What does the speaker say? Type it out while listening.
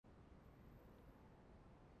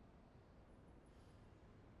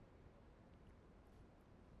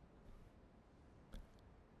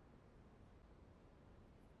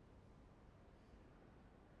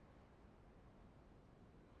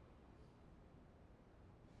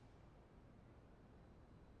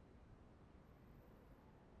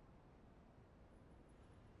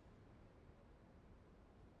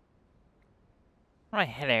Right,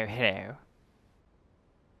 hello.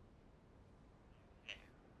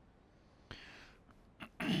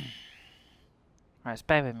 Right, just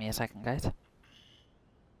bear with me a second, guys.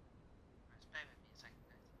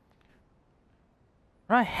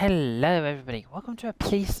 Right, hello everybody. Welcome to a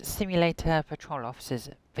Police Simulator Patrol Officers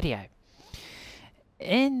video.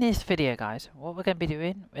 In this video, guys, what we're going to be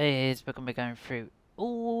doing is we're going to be going through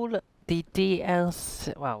all the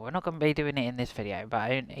DLC. Well, we're not going to be doing it in this video,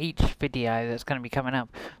 but in each video that's going to be coming up,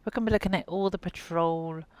 we're going to be looking at all the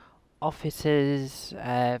patrol officers,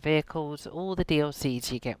 vehicles, all the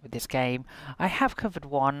DLCs you get with this game. I have covered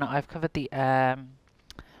one. I've covered the bear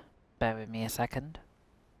with me a second.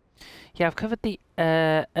 Yeah, I've covered the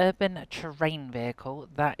urban terrain vehicle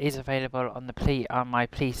that is available on the my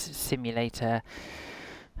Police Simulator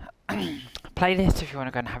playlist if you want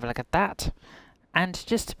to go and have a look at that. And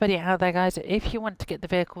just to put it out there, guys, if you want to get the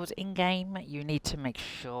vehicles in game, you need to make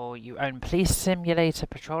sure you own Police Simulator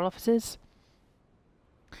patrol officers.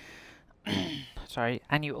 Sorry,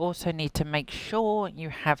 and you also need to make sure you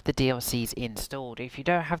have the DLCs installed. If you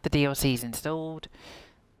don't have the DLCs installed,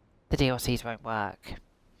 the DLCs won't work.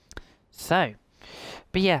 So,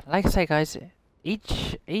 but yeah, like I say, guys,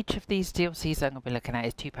 each of these DLCs that I'm going to be looking at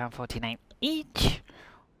is £2.49 each,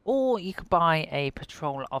 or you could buy a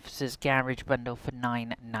Patrol Officers Garage bundle for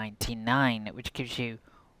 £9.99, which gives you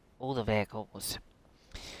all the vehicles.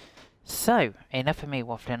 So, enough of me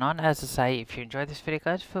waffling on. As I say, if you enjoyed this video,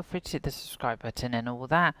 guys, feel free to hit the subscribe button and all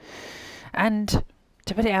that. And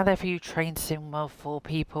to put it out there for you Train Sim World 4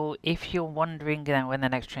 people, if you're wondering when the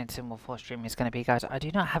next Train Sim World 4 stream is going to be, guys, I do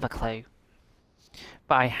not have a clue.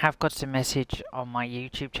 But I have got a message on my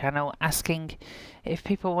YouTube channel asking if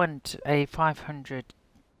people want a 500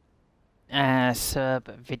 sub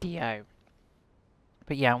video.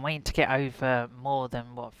 But yeah, I'm waiting to get over more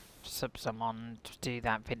than what subs I'm on to do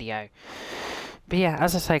that video. But yeah,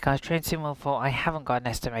 as I say, guys, Train Sim World 4, I haven't got an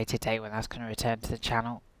estimated date when that's going to return to the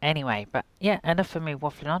channel. Anyway, but yeah, enough of me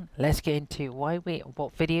waffling on. Let's get into what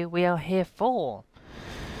video we are here for.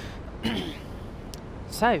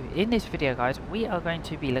 So, in this video, guys, we are going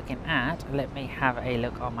to be looking at, let me have a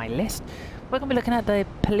look on my list. We're going to be looking at the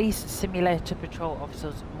Police Simulator Patrol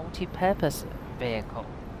Officers Multipurpose vehicle,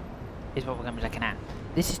 is what we're going to be looking at.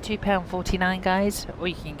 This is £2.49, guys, or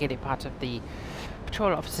you can get it part of the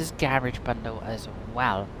Patrol Officers Garage bundle as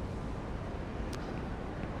well.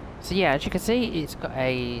 So yeah, as you can see, it's got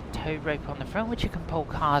a tow rope on the front, which you can pull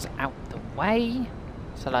cars out the way.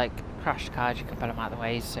 So like crashed cars, you can pull them out the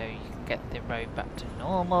way so you can get the road back to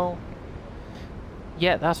normal.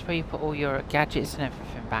 Yeah, that's where you put all your gadgets and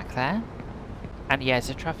everything back there. And yeah, it's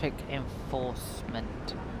a traffic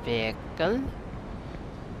enforcement vehicle.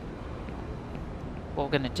 What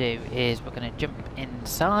we're going to do is we're going to jump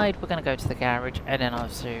inside, we're going to go to the garage, and then I'll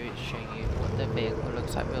show you what the vehicle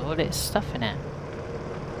looks like with all its stuff in it.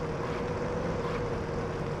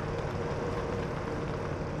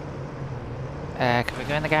 Can we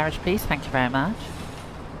go in the garage, please? Thank you very much.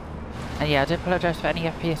 And yeah, I do apologise for any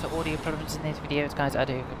FPS or audio problems in these videos, guys. I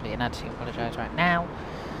do completely and utterly apologise right now.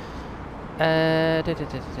 There we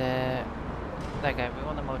go. We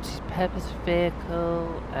want the multi-purpose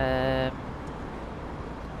vehicle.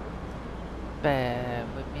 Bear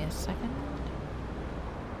with me a second.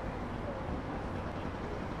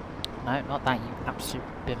 No, not that, you absolute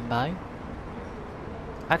bimbo.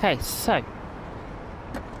 Okay, so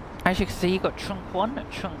as you can see, you've got trunk 1,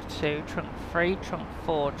 trunk 2, trunk 3, trunk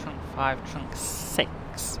 4, trunk 5, trunk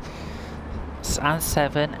 6, and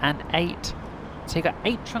 7, and 8. So you've got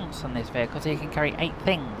 8 trunks on this vehicle, so you can carry 8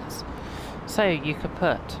 things. So you could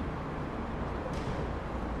put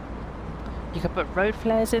road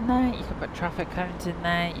flares in there, you could put traffic cones in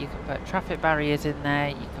there, you could put traffic barriers in there,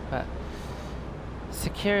 you could put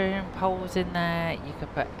securing poles in there, you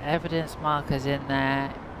could put evidence markers in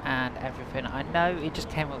there, and everything. I know it just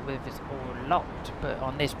came up with it's all locked, but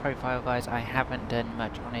on this profile, guys, I haven't done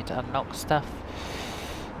much on it to unlock stuff.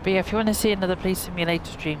 But yeah, if you want to see another Police Simulator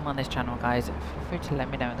stream on this channel, guys, feel free to let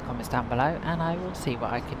me know in the comments down below, and I will see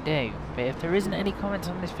what I can do. But if there isn't any comments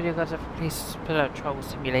on this video, guys, of Police Patrol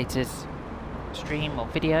Simulators stream or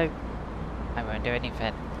video, I won't do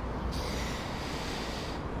anything.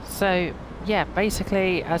 So yeah,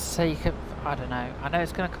 basically, as I say, you could, I don't know, I know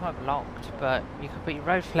it's going to come up locked, but you could put your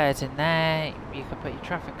road flares in there, you could put your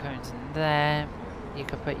traffic cones in there, you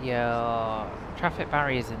could put your traffic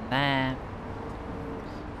barriers in there,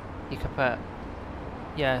 you could put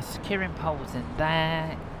your securing poles in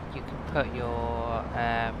there, you can put your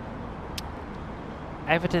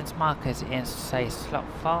evidence markers in, say, slot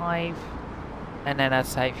 5, and then I'd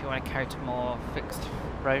say if you want to carry to more fixed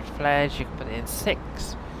road flares, you can put it in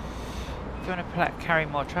 6. If you want to carry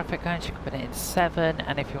more traffic guys, you can put it in 7,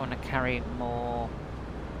 and if you want to carry more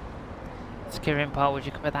steering poles,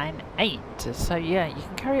 you can put that in 8. So yeah, you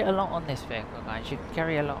can carry a lot on this vehicle guys, you can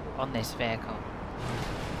carry a lot on this vehicle.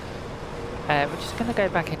 We're just going to go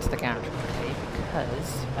back into the garage quickly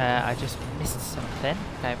because I just missed something.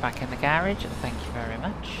 Go back in the garage, thank you very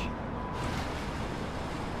much.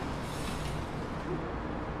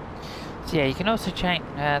 So yeah, you can also change,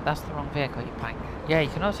 that's the wrong vehicle you blank. Yeah, you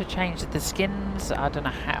can also change the skins. I don't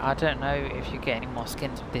know if you get any more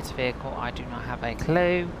skins with this vehicle, I do not have a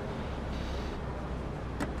clue.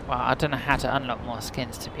 Well, I don't know how to unlock more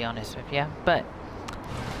skins to be honest with you, but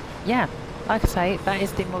yeah, like I say, that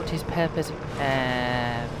is the multi-purpose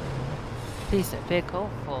police vehicle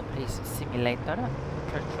for police simulator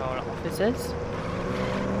patrol officers.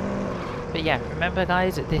 But yeah, remember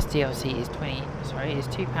guys, this DLC is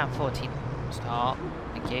 £2.14 start,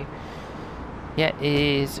 thank you. Yeah, it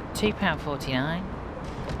is £2.49,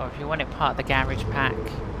 or if you want it part of the garage pack,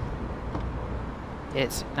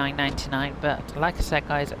 it's £9.99. But like I said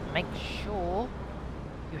guys, make sure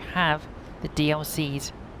you have the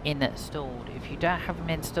DLCs installed. If you don't have them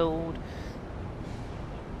installed,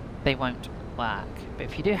 they won't work. But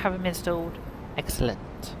if you do have them installed,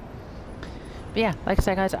 excellent. But yeah, like I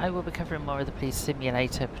said guys, I will be covering more of the Police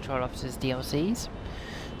Simulator Patrol Officers DLCs.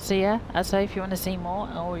 So yeah, as I say, if you want to see more,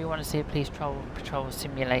 or you want to see a Police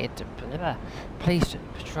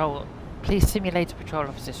Simulator Patrol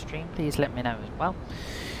Officer stream, please let me know as well.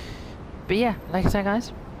 But yeah, like I say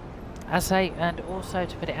guys, as I say, and also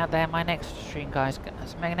to put it out there, my next stream guys, isn't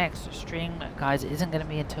going to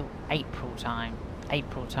be until April time,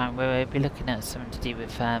 where we'll be looking at something to do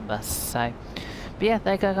with Fernbus. So, but yeah,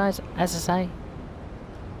 there you go guys, as I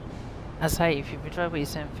say, if you've enjoyed what you've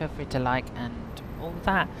seen, feel free to like and all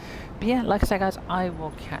that. But yeah, like I say guys, I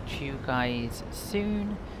will catch you guys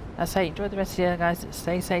soon. As I say, enjoy the rest of the day guys,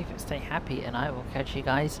 stay safe, stay happy, and I will catch you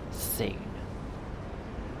guys soon.